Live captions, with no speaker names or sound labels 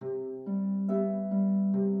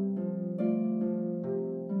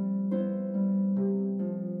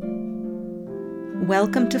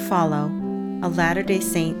Welcome to Follow, a Latter-day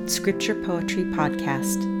Saint scripture poetry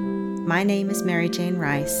podcast. My name is Mary Jane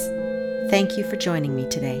Rice. Thank you for joining me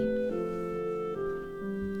today.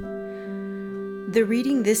 The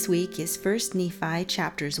reading this week is 1 Nephi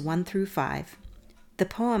chapters 1 through 5. The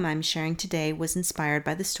poem I'm sharing today was inspired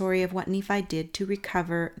by the story of what Nephi did to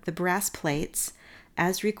recover the brass plates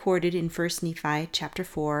as recorded in 1 Nephi chapter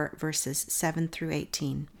 4 verses 7 through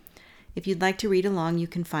 18. If you'd like to read along, you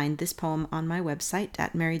can find this poem on my website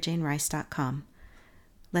at maryjanerice.com.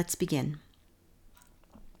 Let's begin.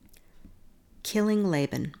 Killing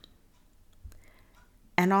Laban.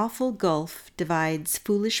 An awful gulf divides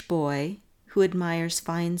foolish boy who admires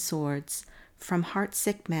fine swords from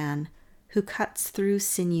heartsick man who cuts through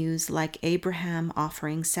sinews like Abraham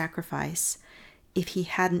offering sacrifice if he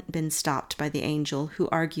hadn't been stopped by the angel who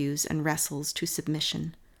argues and wrestles to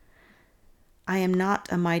submission. I am not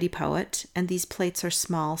a mighty poet, and these plates are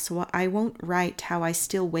small, so I won't write how I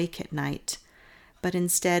still wake at night, but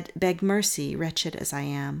instead beg mercy, wretched as I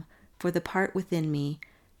am, for the part within me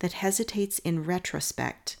that hesitates in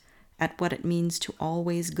retrospect at what it means to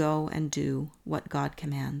always go and do what God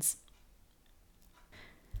commands.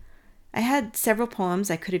 I had several poems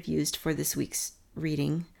I could have used for this week's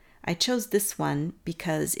reading. I chose this one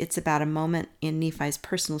because it's about a moment in Nephi's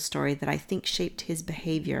personal story that I think shaped his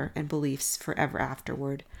behavior and beliefs forever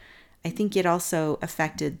afterward. I think it also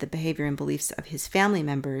affected the behavior and beliefs of his family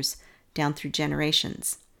members down through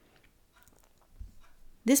generations.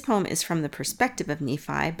 This poem is from the perspective of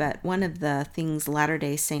Nephi, but one of the things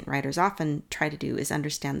Latter-day Saint writers often try to do is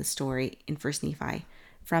understand the story in 1 Nephi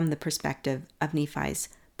from the perspective of Nephi's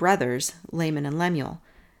brothers, Laban and Lemuel,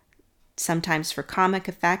 sometimes for comic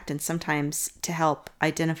effect and sometimes to help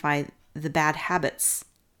identify the bad habits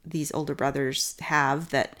these older brothers have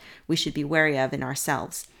that we should be wary of in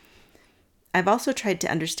ourselves. I've also tried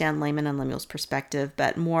to understand Laban and Lemuel's perspective,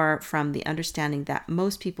 but more from the understanding that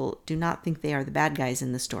most people do not think they are the bad guys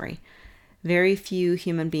in the story. Very few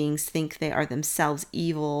human beings think they are themselves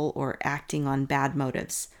evil or acting on bad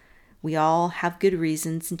motives. We all have good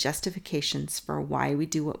reasons and justifications for why we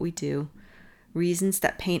do what we do, reasons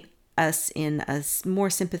that paint us in a more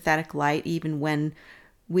sympathetic light even when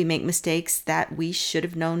we make mistakes that we should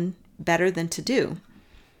have known better than to do.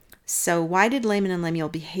 So why did Laban and Lemuel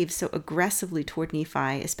behave so aggressively toward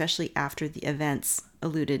Nephi, especially after the events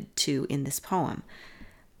alluded to in this poem?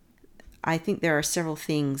 I think there are several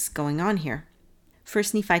things going on here. 1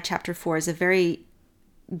 Nephi chapter 4 is a very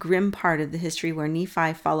grim part of the history where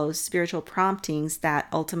Nephi follows spiritual promptings that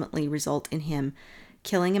ultimately result in him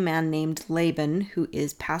killing a man named Laban who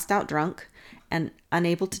is passed out drunk and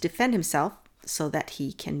unable to defend himself so that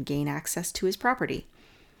he can gain access to his property.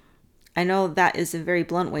 I know that is a very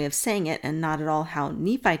blunt way of saying it and not at all how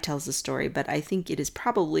Nephi tells the story, but I think it is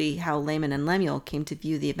probably how Laban and Lemuel came to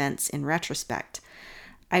view the events in retrospect.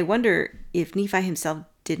 I wonder if Nephi himself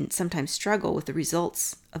didn't sometimes struggle with the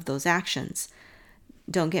results of those actions.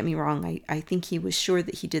 Don't get me wrong, I think he was sure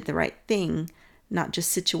that he did the right thing, not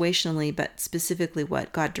just situationally, but specifically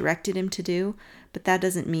what God directed him to do. But that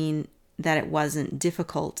doesn't mean that it wasn't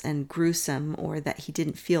difficult and gruesome or that he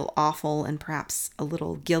didn't feel awful and perhaps a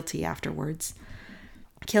little guilty afterwards.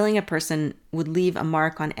 Killing a person would leave a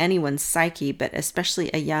mark on anyone's psyche, but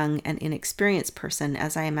especially a young and inexperienced person,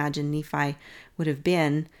 as I imagine Nephi would have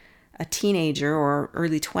been, a teenager or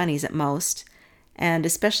early 20s at most, and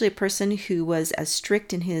especially a person who was as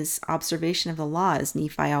strict in his observation of the law as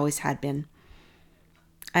Nephi always had been.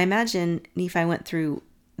 I imagine Nephi went through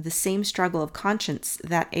the same struggle of conscience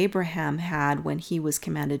that Abraham had when he was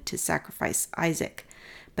commanded to sacrifice Isaac,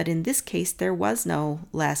 but in this case there was no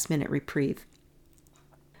last-minute reprieve.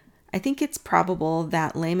 I think it's probable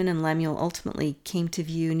that Laban and Lemuel ultimately came to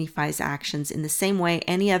view Nephi's actions in the same way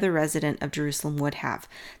any other resident of Jerusalem would have,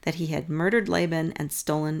 that he had murdered Laban and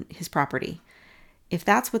stolen his property. If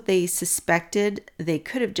that's what they suspected, they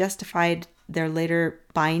could have justified their later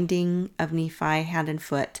binding of Nephi hand and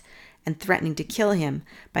foot and threatening to kill him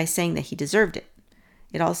by saying that he deserved it.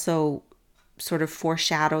 It also sort of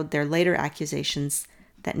foreshadowed their later accusations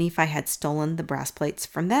that Nephi had stolen the brass plates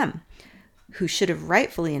from them, who should have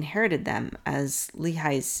rightfully inherited them as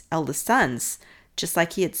Lehi's eldest sons, just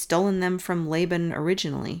like he had stolen them from Laban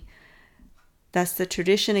originally. Thus, the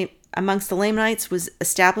tradition amongst the Lamanites was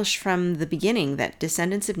established from the beginning that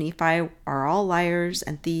descendants of Nephi are all liars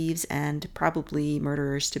and thieves and probably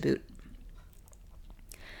murderers to boot.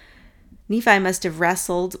 Nephi must have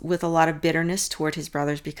wrestled with a lot of bitterness toward his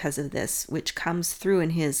brothers because of this, which comes through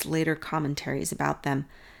in his later commentaries about them.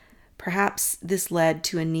 Perhaps this led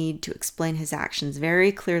to a need to explain his actions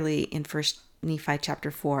very clearly in 1 Nephi chapter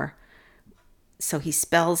 4. So he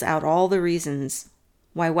spells out all the reasons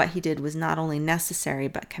why what he did was not only necessary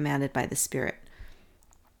but commanded by the Spirit.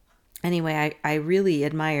 Anyway, I really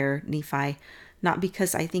admire Nephi, not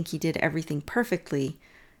because I think he did everything perfectly,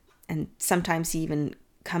 and sometimes he even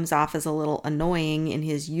comes off as a little annoying in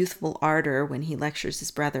his youthful ardor when he lectures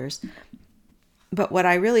his brothers. But what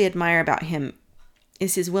I really admire about him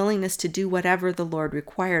is his willingness to do whatever the Lord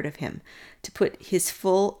required of him, to put his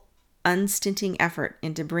full, unstinting effort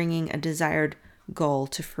into bringing a desired goal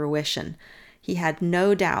to fruition. He had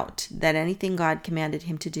no doubt that anything God commanded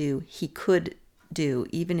him to do, he could do,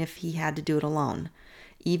 even if he had to do it alone,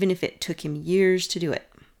 even if it took him years to do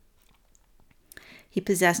it. He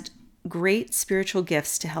possessed great spiritual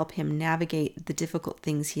gifts to help him navigate the difficult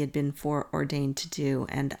things he had been foreordained to do,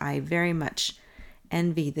 and I very much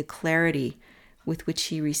envy the clarity with which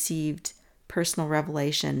he received personal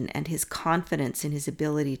revelation and his confidence in his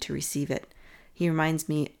ability to receive it. He reminds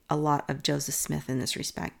me a lot of Joseph Smith in this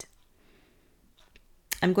respect.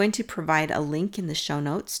 I'm going to provide a link in the show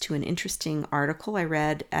notes to an interesting article I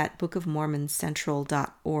read at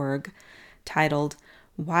bookofmormoncentral.org titled,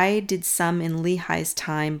 "Why Did Some in Lehi's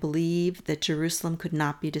Time Believe That Jerusalem Could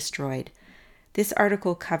Not Be Destroyed?" This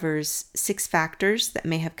article covers 6 factors that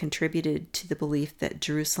may have contributed to the belief that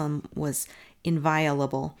Jerusalem was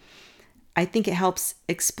inviolable. I think it helps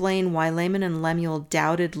explain why Laban and Lemuel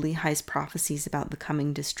doubted Lehi's prophecies about the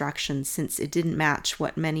coming destruction, since it didn't match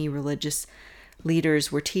what many religious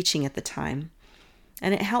leaders were teaching at the time.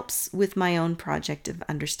 And it helps with my own project of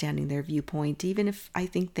understanding their viewpoint, even if I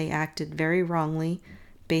think they acted very wrongly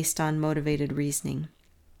based on motivated reasoning.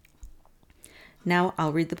 Now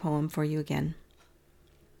I'll read the poem for you again.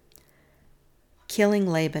 Killing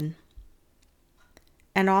Laban.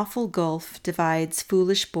 An awful gulf divides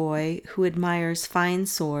foolish boy who admires fine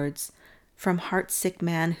swords from heartsick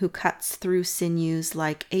man who cuts through sinews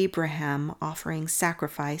like Abraham offering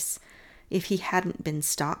sacrifice if he hadn't been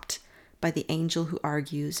stopped by the angel who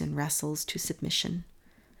argues and wrestles to submission.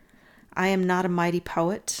 I am not a mighty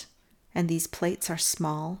poet, and these plates are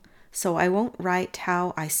small, so I won't write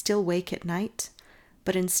how I still wake at night,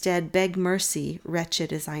 but instead beg mercy,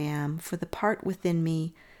 wretched as I am, for the part within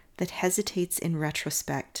me that hesitates in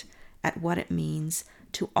retrospect at what it means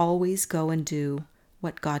to always go and do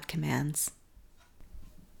what God commands.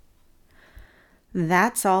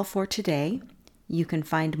 That's all for today. You can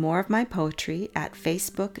find more of my poetry at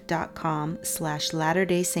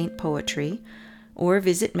facebook.com/Latter-day Saint Poetry or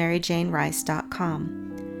visit maryjanerice.com.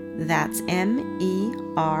 That's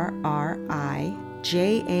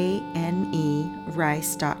MERRIJANE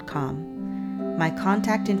rice.com. My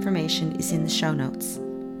contact information is in the show notes.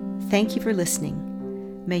 Thank you for listening.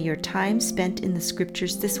 May your time spent in the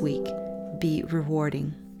scriptures this week be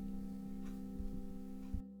rewarding.